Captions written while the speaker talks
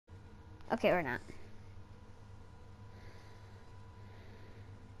Okay, we're not.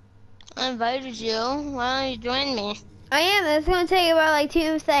 I invited you. Why don't you join me? I am. It's gonna take about like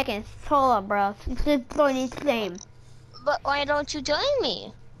 2 seconds. Hold up, bro. It's just joining the game. But why don't you join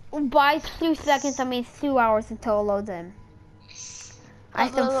me? By 2 seconds, that means 2 hours until it loads in. I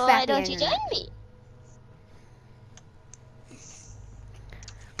But still why fat the don't you join internet. me?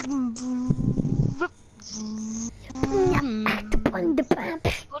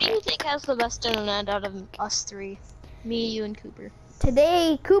 Who do you think has the best internet out of us three? Me, you, and Cooper.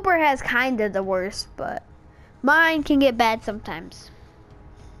 Today, Cooper has kinda the worst, but mine can get bad sometimes.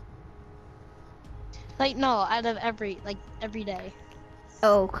 Like, no, out of every day.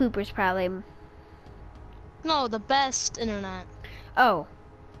 Oh, Cooper's probably. No, the best internet. Oh,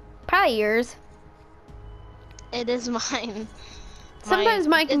 probably yours. It is mine. Sometimes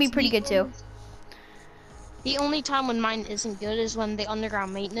mine can be pretty good too. The only time when mine isn't good is when the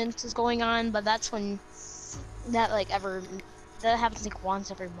underground maintenance is going on, but that's when that happens like once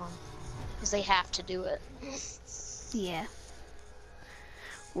every month. Because they have to do it. Yeah.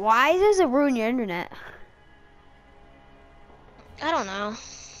 Why does it ruin your internet? I don't know.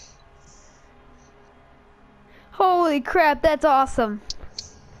 Holy crap, that's awesome.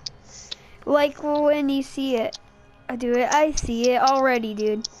 Like when you see it. I see it already,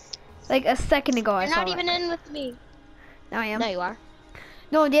 dude. Like a second ago I You're saw not even in with me. Now I am. No, you are.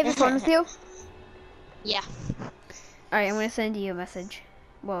 No, do you have your phone with you? Yeah. Alright, I'm gonna send you a message.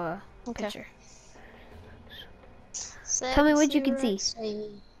 Well, Okay. picture. Tell me what you can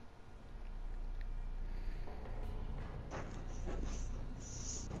see.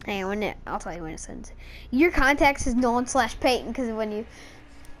 Hang on, I'll tell you when it sends. Your contacts is Nolan/Peyton because when you.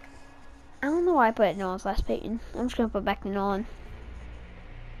 I don't know why I put Nolan/Peyton. I'm just gonna put back to Nolan.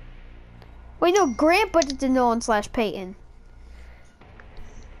 Wait, no, Grant put it to Nolan/Peyton.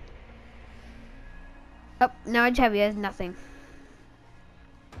 Oh, now I just have you as nothing.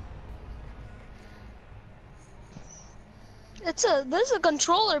 This is a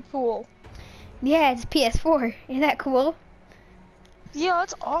controller pool. Yeah, it's PS4. Isn't that cool? Yeah,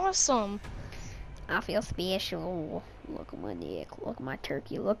 that's awesome. I feel special. Look at my neck. Look at my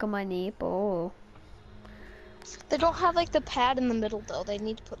turkey. Look at my nipple. They don't have like the pad in the middle though. They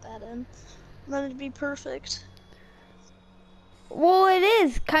need to put that in. Then it'd be perfect. Well, it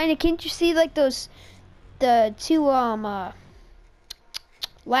is kind of. Can't you see like the two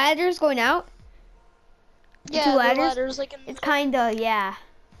ladders going out? Yeah, two ladders. the ladders like in the It's kind of, yeah.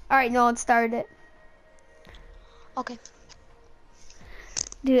 All right, no, let's start it. Okay.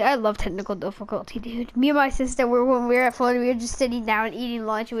 Dude, I love technical difficulty, dude. Me and my sister, when we were at Florida, we were just sitting down and eating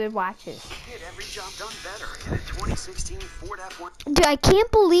lunch and we would watch it. Get every job done better in a 2016 Ford F1. Dude, I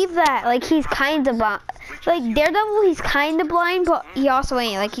can't believe that. Like, he's kind of blind. Like, Daredevil, he's kind of blind, but he also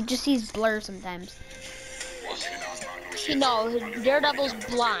ain't. Like, he just sees blur sometimes. No, Daredevil's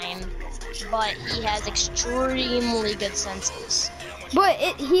blind, but he has extremely good senses. But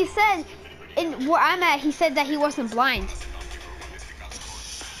he said, in where I'm at, he said that he wasn't blind.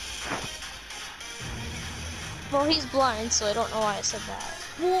 Well, he's blind, so I don't know why I said that.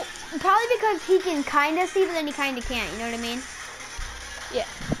 Well, probably because he can kind of see, but then he kind of can't. You know what I mean? Yeah.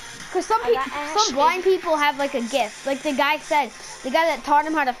 Because some blind people have like a gift. Like the guy said, the guy that taught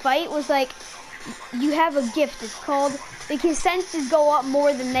him how to fight was like, you have a gift. It's called, like his senses go up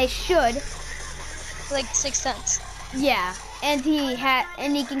more than they should. Like 6 cents. Yeah. And he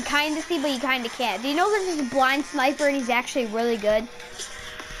can kind of see, but he kind of can't. Do you know that there's a blind sniper and he's actually really good?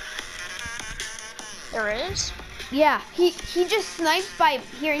 There is? Yeah, he just snipes by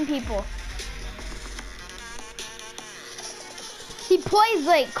hearing people. He plays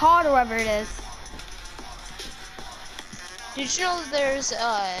like COD or whatever it is. Did you know there's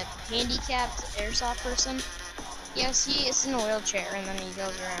a handicapped airsoft person? Yes, he is in a wheelchair and then he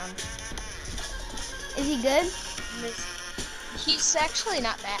goes around. Is he good? He's actually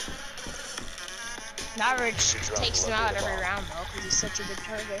not bad. Average takes him out every round though, because he's such a good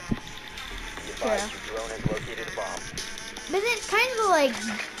target. Yeah. But it's kind of like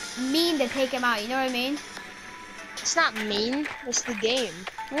mean to take him out, you know what I mean? It's not mean, it's the game.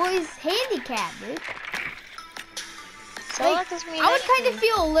 Well, he's handicapped, dude. So like, that doesn't mean I would anything. kind of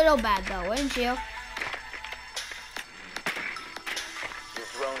feel a little bad though, wouldn't you? Your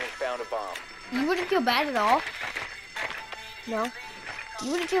drone has found a bomb. You wouldn't feel bad at all? No.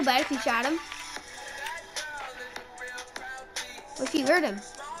 You wouldn't feel bad if you shot him? What if you hurt him?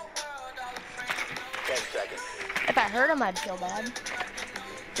 10 seconds. If I hurt him, I'd feel bad.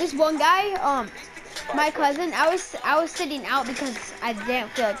 This one guy, my cousin, I was sitting out because I didn't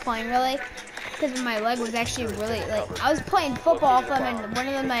feel like playing really. because my leg was actually really, like, I was playing football with them, and one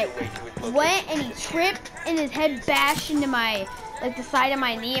of them, like, went and he tripped, and his head bashed into my, like, the side of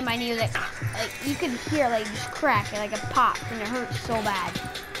my knee, and my knee was, like, you could hear, like, just crack, like, it popped, and it hurt so bad.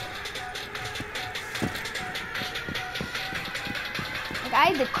 Like, I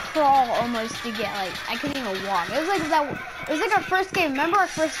had to crawl almost to get, like, I couldn't even walk. It was like our first game. Remember our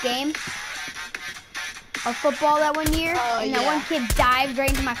first game of football that one year? And that one kid dived right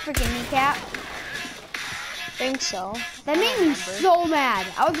into my freaking kneecap? I think so. That made me so mad.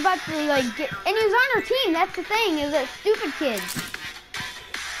 I was about to, like, get, and he was on our team. That's the thing, is that stupid kid.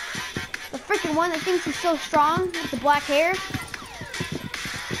 The freaking one that thinks he's so strong with the black hair.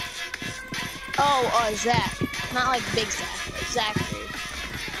 Oh, Zach. Not like Big Zach, but Zachary.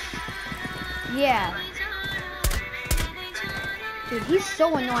 Yeah. Dude, he's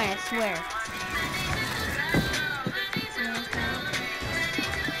so annoying, I swear.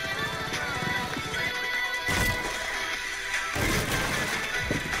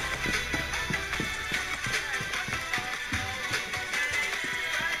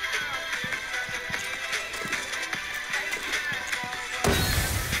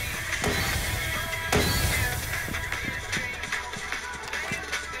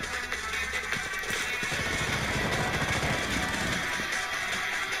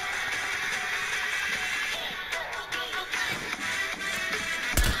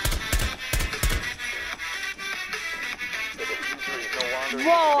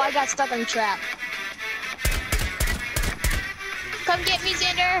 Whoa, I got stuck in a trap. Come get me,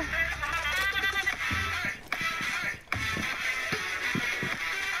 Xander.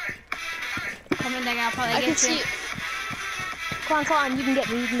 Come in, I'll probably I get can see you. Come on, you can get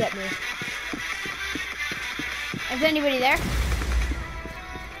me, Is anybody there?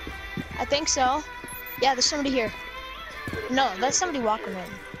 I think so. Yeah, there's somebody here. No, that's somebody walking in.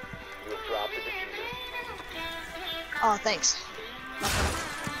 Oh, thanks.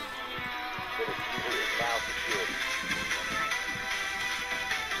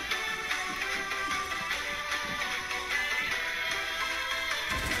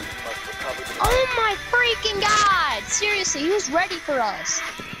 Oh my freaking god! Seriously, he was ready for us.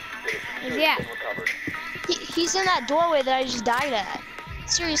 Yeah. He's in that doorway that I just died at.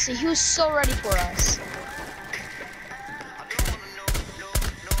 Seriously, he was so ready for us.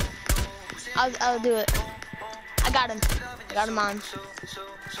 I'll do it. I got him. I got him on.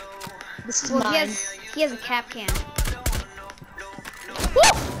 This is mine. He has a cap can. Woo!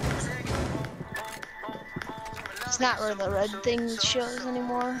 It's not where the red thing shows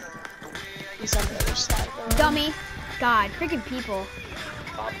anymore. He's on the other side of the room. Dummy. God, freaking people.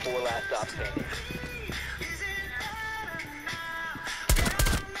 Op 4 last stop standing.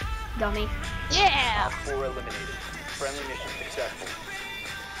 Dummy. Yeah! Op 4 eliminated. Friendly mission successful.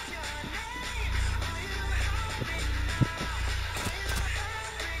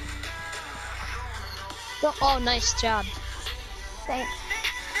 Oh, nice job. Thanks.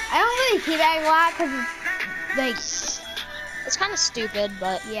 I don't really teabag a lot because it's It's kind of stupid,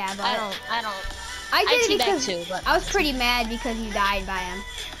 but yeah, but I don't. I did it teabag because too, but I was pretty mad because you died by him.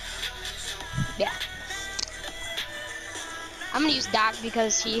 yeah. I'm gonna use Doc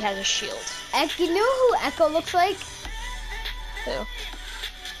because he has a shield. You know who Echo looks like? Who?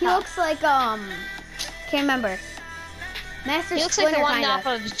 He looks like can't remember. Master He looks like Splinter, the one kinda. off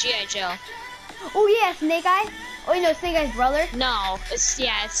of G.I. Joe. Oh yeah, Snake Eye. Oh no, Snake Eye's brother. No, it's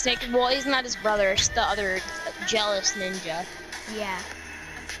Snake. Well, he's not his brother. It's the other jealous ninja. Yeah.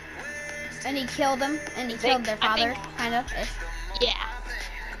 And he killed him, and he killed their father, kind of. Yeah.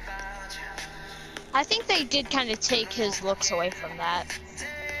 I think they did kind of take his looks away from that.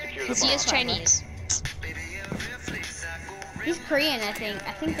 Because he is Chinese. He's Korean, I think.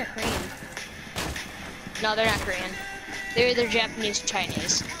 I think they're Korean. No, they're not Korean. They're either Japanese or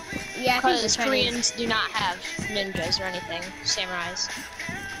Chinese. Yeah, I think Because they're Koreans do not have ninjas or anything, samurais.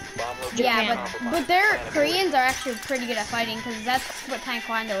 Yeah, but their Koreans are actually pretty good at fighting because that's what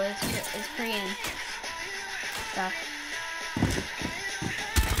Taekwondo is Korean stuff.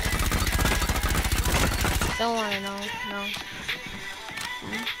 Don't want to know, no.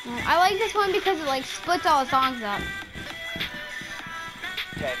 I like this one because it like splits all the songs up.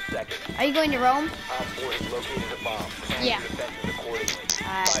 10 seconds. Are you going to Rome? Op 4 has located a bomb. Plan Yeah. your defenses accordingly.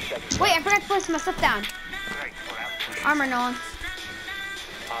 5 seconds. Wait, I forgot to place my stuff down. Armor, Nolan.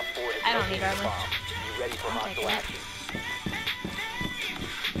 Op 4 has I don't need located a armor. bomb. Be ready for I'll hostile take it. action.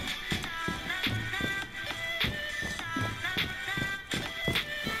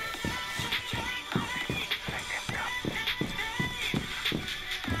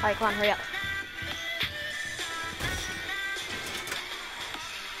 Alright, come on, hurry up.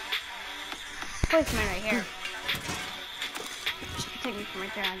 place mine right here. Take me from right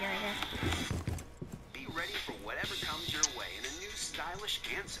there. I'll get right here. Be ready for whatever comes your way in a new stylish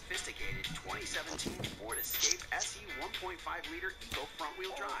and sophisticated 2017 Ford Escape SE 1.5-liter Eco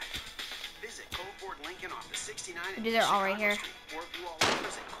front-wheel drive. Visit Coldford Lincoln off the 69 and Dude, they're all right here. or view all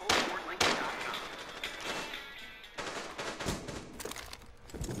offers at coldfordlincoln.com.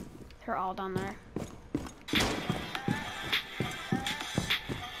 They're all down there.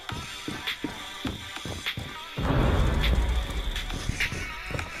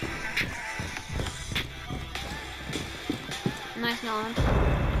 Nice, Nolan.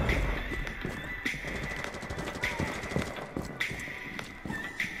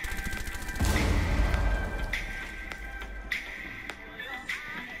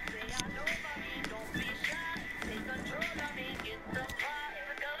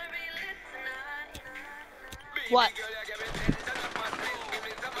 What?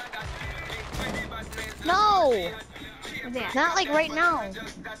 No! What's that? Not like right now.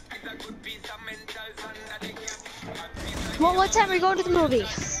 Well, what time are we going to the movie?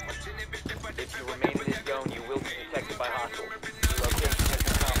 If you remain in this zone, you will be detected by hostiles. Your location has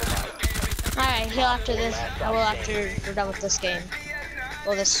been compromised. Alright, heal after this. I will after we're done with this game.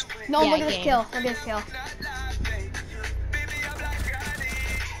 Well, this. No, yeah, look at this game. kill. Look at this kill.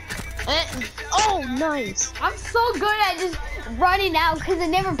 Oh, nice. I'm so good at just running out because I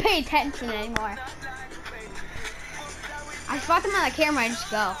never pay attention anymore. I spot them on the camera, I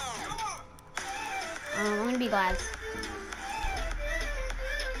just go. I'm gonna be glad.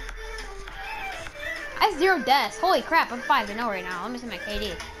 I have 0 deaths. Holy crap, I'm 5-0 right now. Let me see my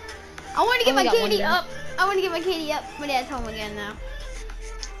KD. I want to get my Only got one KD down. up. I want to get my KD up. My dad's home again now.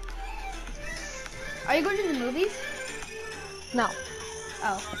 Are you going to the movies? No.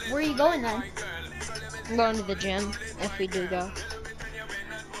 Oh, where are you going then? I'm going to the gym if we do go.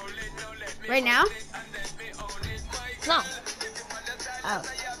 Right now? No. Oh.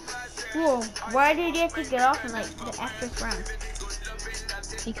 Whoa, why did you have to get off in like the extra round?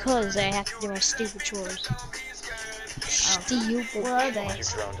 Because I have to do my stupid chores. Stupid. Where are they?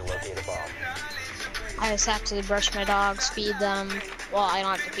 Use your drone to locate a bomb. I just have to brush my dogs, feed them. Well, I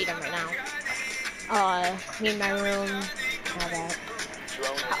don't have to feed them right now. Clean my room, all that.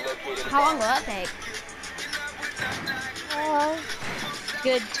 Drone has located a How long bomb. will that take?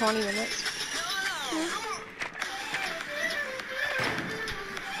 Good 20 minutes.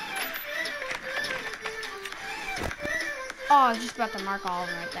 Oh, I was just about to mark all of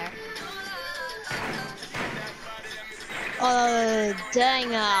them right there.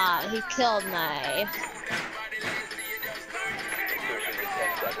 Dang it, he killed me. Insertion in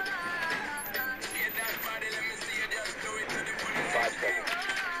 10 seconds. 5 seconds.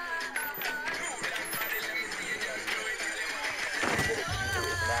 The diffuser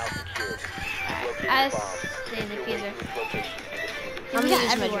is now secured. You've located I a bomb. see the Your way diffuser. to its location and defuse it. I'm We gonna got use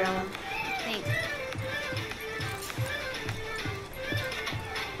my everywhere. drone. Thanks.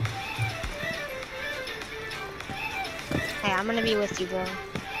 Hey, I'm gonna be with you, bro. Been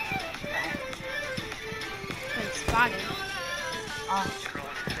spotted.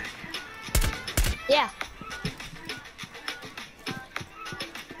 Yeah.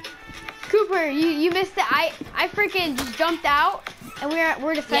 Cooper, you missed it. I freaking just jumped out and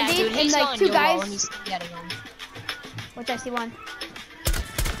we're defending Yeah, dude, and he's like going 2 YOLO guys. and he's getting him. Which I see one.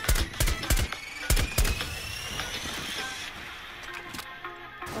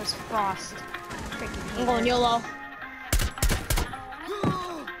 That was Frost. Freaking I'm going YOLO.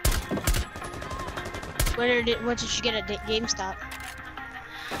 What did you get at GameStop?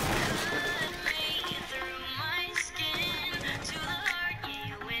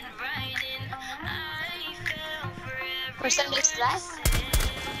 Send this to that?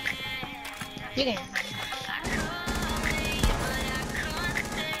 You can.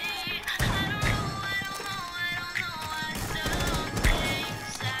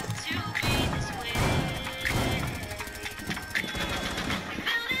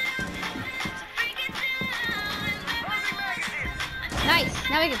 Nice.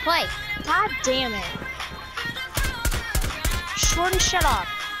 Now we can play. God damn it. Shorty, shut up.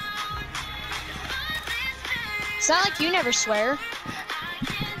 It's not like you never swear.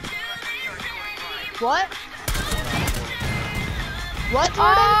 What? What, Jordan?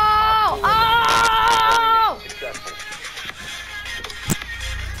 Oh! Oh! Successful.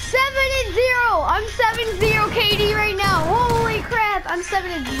 7-0. I'm 7-0 KD right now. Holy crap. I'm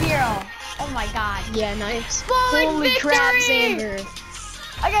 7-0. Oh my god. Yeah, nice. Bowling Holy victory! crap, Xander.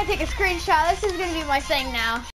 I gotta take a screenshot. This is gonna be my thing now.